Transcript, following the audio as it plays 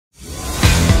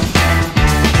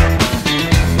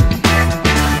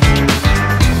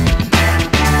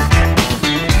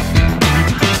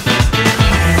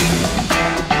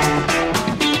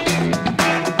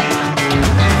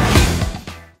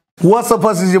What's up,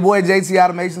 hustlers? It's your boy JT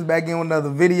Automations back in with another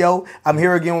video. I'm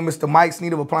here again with Mr. Mike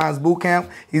Sneed of Appliance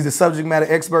Bootcamp. He's the subject matter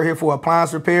expert here for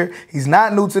appliance repair. He's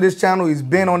not new to this channel. He's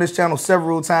been on this channel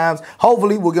several times.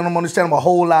 Hopefully, we'll get him on this channel a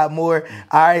whole lot more.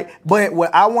 All right. But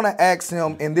what I want to ask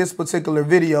him in this particular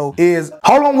video is,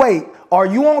 hold on, wait. Are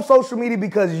you on social media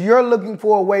because you're looking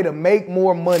for a way to make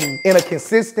more money in a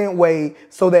consistent way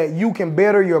so that you can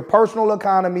better your personal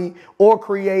economy or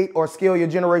create or scale your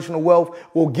generational wealth?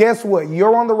 Well, guess what?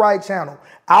 You're on the right channel.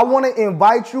 I want to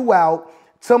invite you out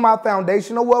to my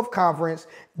Foundational Wealth Conference.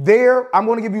 There, I'm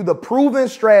going to give you the proven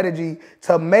strategy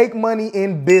to make money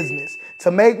in business,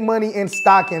 to make money in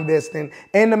stock investing,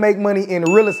 and to make money in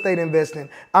real estate investing.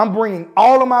 I'm bringing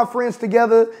all of my friends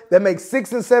together that make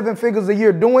 6 and 7 figures a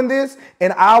year doing this,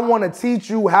 and I want to teach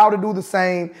you how to do the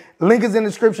same. Link is in the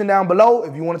description down below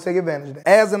if you want to take advantage of that.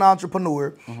 As an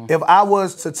entrepreneur, if I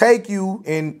was to take you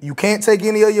and you can't take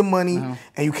any of your money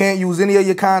and you can't use any of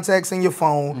your contacts in your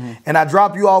phone, and I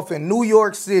drop you off in New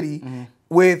York City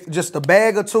with just a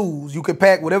bag of tools, you could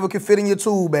pack whatever could fit in your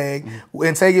tool bag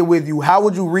and take it with you. How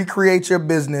would you recreate your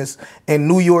business in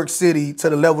New York City to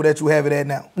the level that you have it at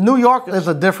now? New York is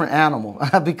a different animal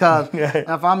because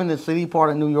if I'm in the city part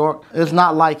of New York, it's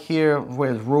not like here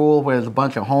where it's rural, where there's a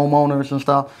bunch of homeowners and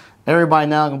stuff. Everybody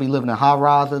now is going to be living in high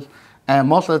rises. And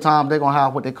most of the time, they're going to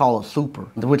have what they call a super,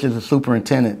 which is a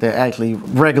superintendent that actually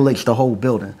regulates the whole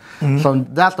building. So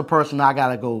that's the person I got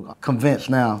to go convince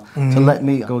now to let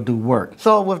me go do work.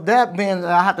 So with that being,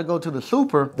 I have to go to the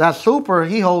super. That super,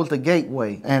 he holds the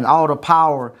gateway and all the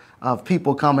power of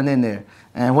people coming in there.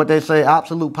 And what they say,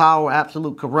 absolute power,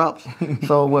 absolute corrupts.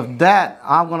 So with that,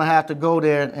 I'm going to have to go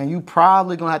there, and you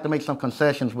probably going to have to make some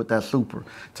concessions with that super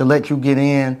to let you get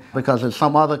in, because there's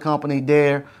some other company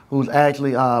there who's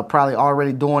actually probably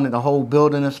already doing it, the whole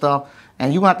building and stuff.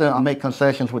 And you have to make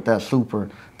concessions with that super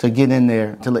to get in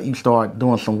there to let you start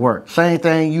doing some work. Same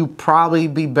thing, you probably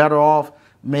be better off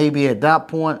maybe at that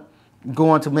point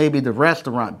going to maybe the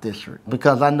restaurant district,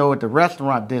 because I know at the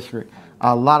restaurant district,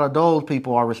 a lot of those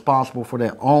people are responsible for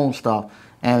their own stuff.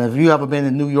 And if you ever been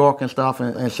in New York and stuff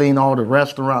and seen all the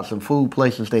restaurants and food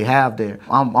places they have there,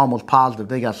 I'm almost positive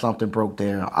they got something broke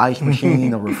there. An ice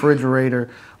machine, a refrigerator,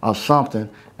 or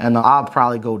something. And I'll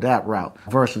probably go that route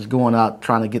versus going out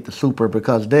trying to get the super,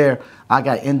 because there I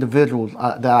got individuals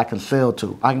that I can sell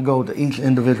to. I can go to each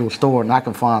individual store and I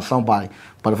can find somebody.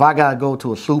 But if I got to go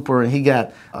to a super and he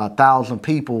got 1,000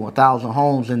 people, 1,000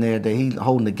 homes in there that he's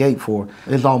holding the gate for,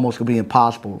 it's almost going to be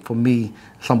impossible for me,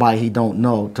 somebody he don't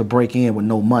know, to break in with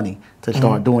no money to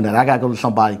start doing that. I got to go to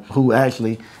somebody who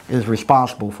actually is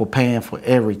responsible for paying for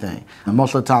everything. And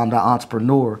most of the time, that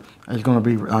entrepreneur is going to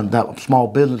be that small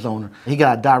business owner. He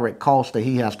got a direct cost that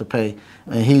he has to pay,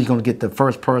 and he's going to get the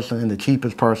first person and the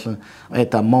cheapest person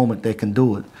at that moment that can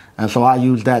do it. And so I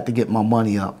use that to get my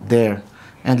money up there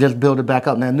and just build it back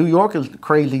up. Now, New York is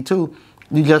crazy too.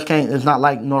 You just can't, it's not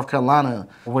like North Carolina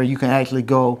where you can actually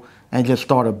go and just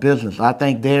start a business. I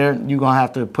think there you're gonna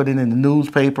have to put it in the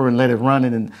newspaper and let it run,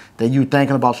 and that you're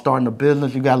thinking about starting a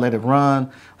business, you gotta let it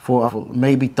run for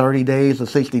maybe 30 days or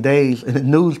 60 days in the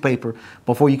newspaper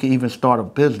before you can even start a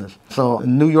business. So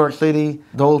in New York City,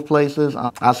 those places,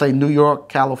 I say New York,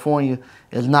 California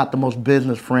is not the most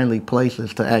business-friendly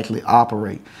places to actually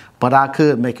operate. But I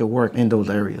could make it work in those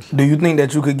areas. Do you think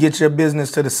that you could get your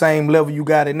business to the same level you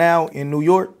got it now in New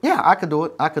York? Yeah, I could do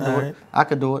it. I could do it. I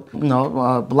could do it. You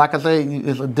know, like I say,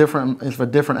 it's a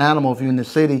different animal if you're in the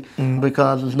city,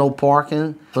 because there's no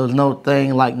parking. So there's no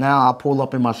thing like now I pull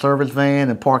up in my service van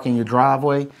and park in your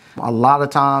driveway. A lot of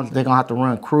times they're gonna have to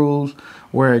run crews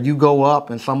where you go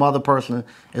up and some other person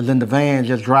is in the van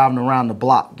just driving around the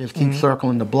block, just keep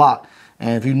circling the block.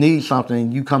 And if you need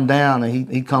something, you come down and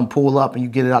he come pull up and you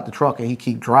get it out the truck and he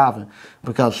keep driving.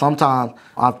 Because sometimes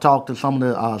I've talked to some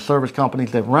of the service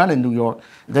companies that run in New York,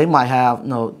 they might have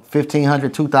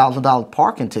 $1,500, $2,000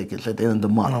 parking tickets at the end of the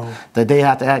month that they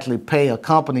have to actually pay a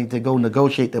company to go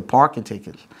negotiate their parking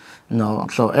tickets.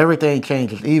 So everything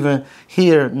changes. Even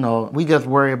here, we just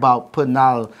worry about putting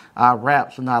our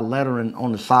wraps and our lettering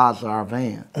on the sides of our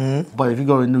van. But if you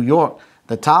go to New York,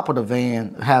 the top of the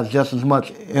van has just as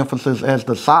much emphasis as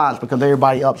the sides, because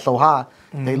everybody up so high,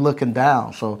 they looking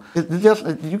down. So it's just,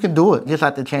 you can do it. You just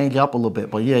have to change up a little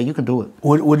bit. But yeah, you can do it.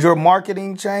 Would your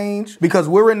marketing change? Because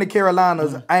we're in the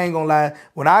Carolinas, I ain't gonna lie.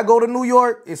 When I go to New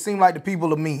York, it seems like the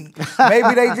people are mean.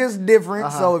 Maybe they just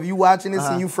different. So if you watching this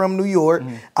and you from New York,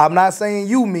 I'm not saying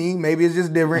you mean, maybe it's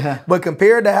just different. But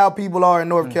compared to how people are in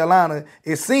North Carolina,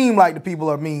 it seemed like the people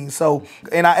are mean. So,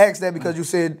 and I asked that because you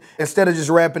said instead of just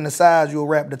wrapping the sides, you'll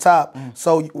wrap the top.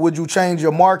 So would you change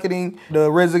your marketing to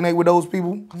resonate with those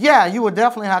people? Yeah, you would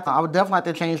definitely have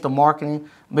to change the marketing,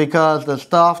 because the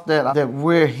stuff that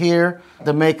we're here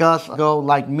to make us go,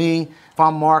 like me, if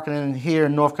I'm marketing here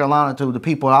in North Carolina to the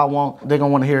people I want, they're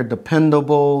gonna want to hear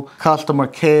dependable customer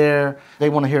care. They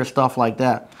want to hear stuff like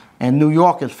that. And New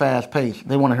York is fast paced.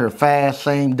 They want to hear fast,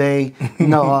 same day,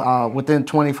 within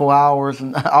 24 hours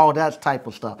and all that type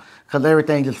of stuff. Because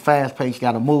everything is fast paced,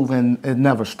 got to move, and it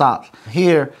never stops.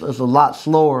 Here, it's a lot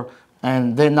slower,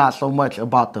 and they're not so much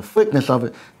about the quickness of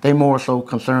it. They're more so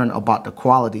concerned about the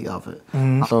quality of it.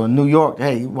 So in New York,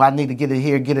 hey, well, I need to get it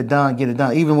here, get it done, get it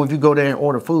done. Even if you go there and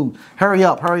order food, hurry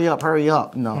up, hurry up, hurry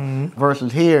up.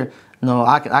 Versus here,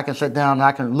 I can sit down and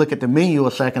I can look at the menu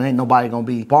a second. Ain't nobody gonna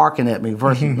be barking at me.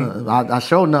 Versus, I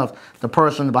sure enough the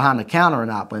person behind the counter or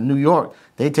not. But in New York,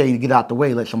 they tell you to get out the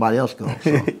way, let somebody else go.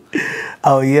 So.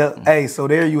 Oh yeah. Hey, so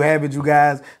there you have it, you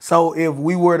guys. So if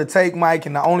we were to take Mike,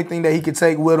 and the only thing that he could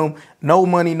take with him, no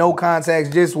money, no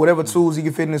contacts, just whatever tools he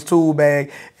could fit in his tool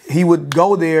bag, he would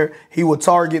go there, he would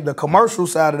target the commercial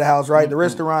side of the house, right? The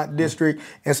restaurant district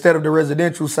instead of the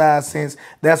residential side, since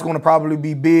that's going to probably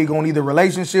be big on either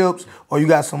relationships or you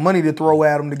got some money to throw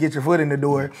at him to get your foot in the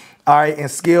door. All right, and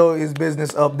scale his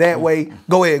business up that way.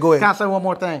 Go ahead. Can I say one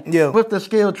more thing? Yeah. With the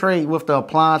skilled trade, with the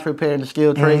appliance repair and the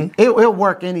skilled trade, it'll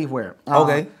work anywhere.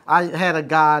 Okay. I had a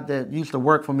guy that used to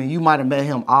work for me. You might have met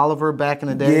him, Oliver, back in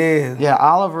the day. Yeah. Yeah,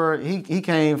 Oliver, he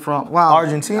came from,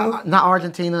 Argentina? Not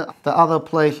Argentina, the other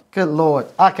place. Good Lord,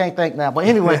 I can't think now. But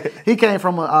anyway, he came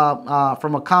from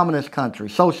a communist country,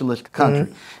 socialist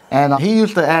country. And he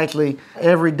used to actually,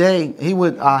 every day, he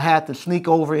would have to sneak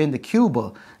over into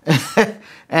Cuba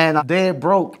and dead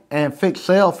broke and fix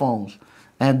cell phones.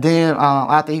 And then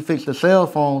after he fixed the cell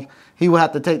phones, he would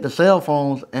have to take the cell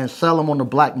phones and sell them on the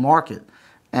black market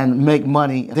and make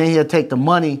money. Then he'll take the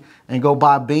money and go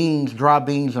buy beans, dry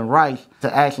beans and rice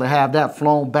to actually have that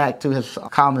flown back to his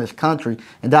communist country.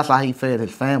 And that's how he fed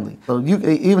his family. So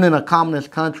even in a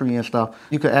communist country and stuff,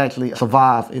 you could actually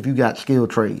survive if you got skilled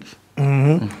trades.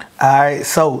 All right,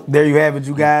 so there you have it,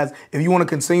 you guys. If you want to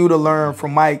continue to learn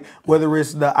from Mike, whether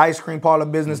it's the ice cream parlor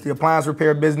business, the appliance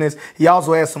repair business, he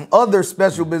also has some other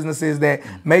special businesses that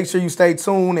make sure you stay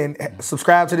tuned and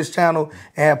subscribe to this channel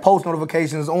and have post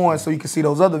notifications on so you can see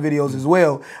those other videos as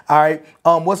well. All right,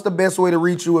 what's the best way to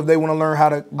reach you if they want to learn how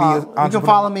to be an entrepreneur? You can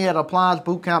follow me at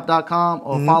ApplianceBootcamp.com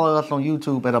or follow us on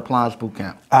YouTube at Appliance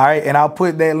Bootcamp. All right, and I'll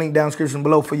put that link down in the description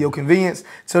below for your convenience.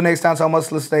 Till next time, so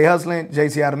much, let's stay hustling.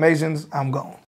 JT Automations, I'm gone.